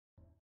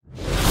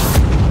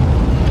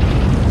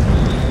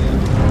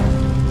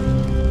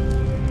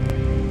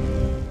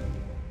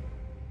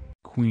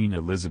Queen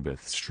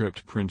Elizabeth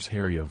stripped Prince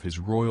Harry of his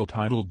royal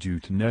title due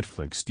to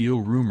Netflix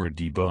deal rumor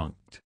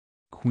debunked.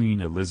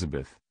 Queen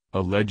Elizabeth,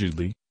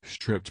 allegedly,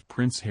 stripped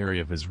Prince Harry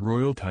of his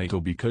royal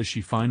title because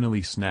she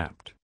finally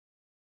snapped.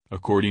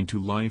 According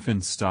to Life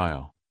and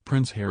Style,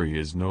 Prince Harry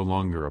is no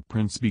longer a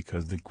prince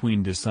because the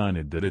Queen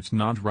decided that it's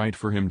not right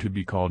for him to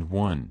be called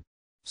one.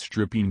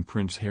 Stripping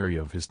Prince Harry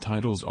of his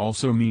titles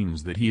also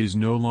means that he is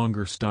no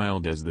longer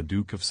styled as the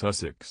Duke of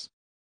Sussex.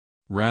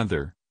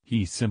 Rather,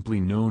 he's simply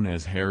known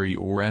as Harry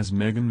or as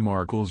Meghan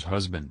Markle's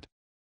husband.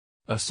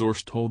 A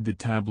source told the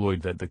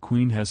tabloid that the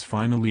Queen has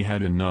finally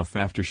had enough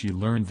after she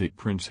learned that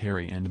Prince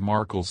Harry and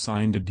Markle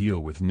signed a deal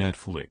with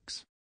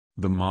Netflix.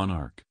 The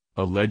monarch,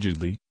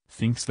 allegedly,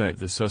 thinks that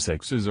the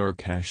Sussexes are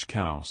cash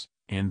cows,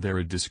 and they're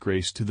a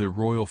disgrace to the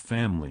royal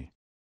family.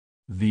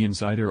 The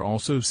insider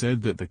also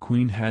said that the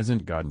Queen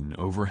hasn't gotten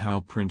over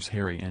how Prince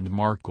Harry and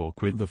Markle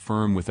quit the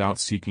firm without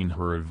seeking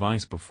her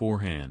advice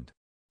beforehand.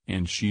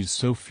 And she's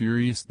so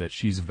furious that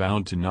she's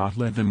vowed to not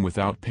let them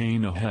without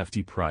paying a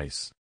hefty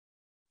price.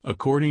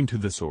 According to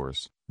the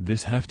source,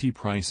 this hefty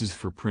price is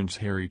for Prince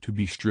Harry to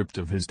be stripped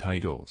of his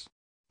titles.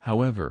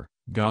 However,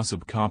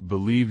 Gossip Cop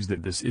believes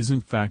that this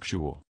isn't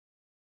factual.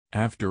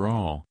 After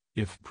all,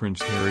 if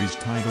Prince Harry's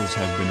titles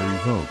have been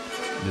revoked,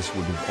 this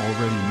would have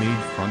already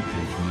made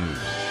front-page news.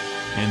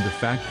 And the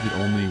fact that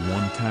only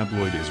one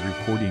tabloid is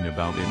reporting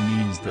about it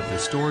means that the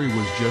story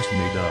was just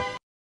made up.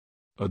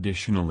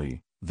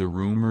 Additionally, the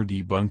rumor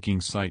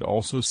debunking site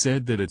also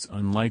said that it's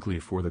unlikely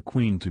for the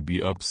Queen to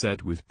be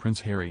upset with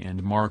Prince Harry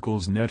and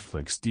Markle's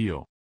Netflix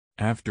deal.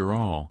 After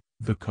all,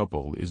 the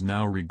couple is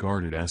now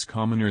regarded as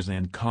commoners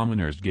and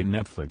commoners get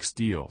Netflix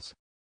deals.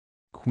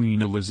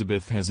 Queen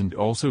Elizabeth hasn't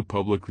also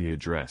publicly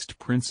addressed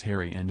Prince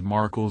Harry and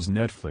Markle's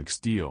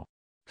Netflix deal.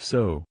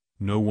 So,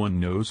 no one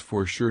knows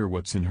for sure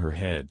what's in her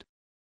head.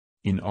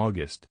 In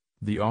August,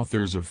 the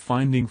authors of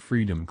Finding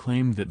Freedom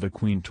claimed that the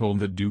Queen told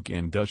the Duke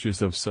and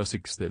Duchess of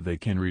Sussex that they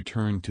can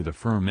return to the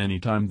firm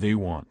anytime they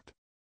want.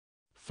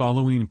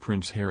 Following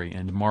Prince Harry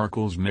and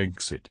Markle's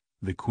Megxit,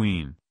 the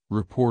Queen,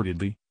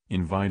 reportedly,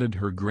 invited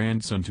her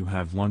grandson to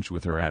have lunch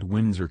with her at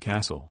Windsor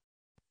Castle.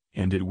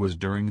 And it was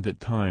during that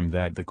time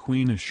that the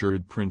Queen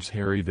assured Prince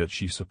Harry that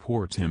she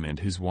supports him and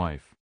his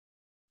wife.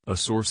 A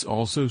source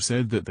also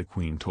said that the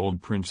Queen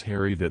told Prince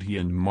Harry that he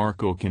and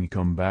Markle can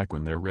come back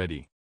when they're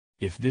ready.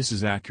 If this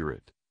is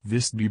accurate,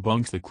 this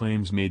debunks the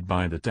claims made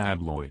by the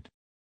tabloid.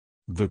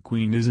 The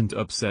Queen isn't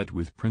upset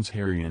with Prince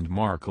Harry and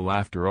Markle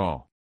after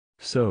all.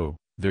 So,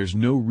 there's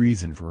no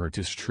reason for her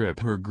to strip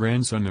her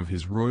grandson of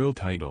his royal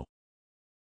title.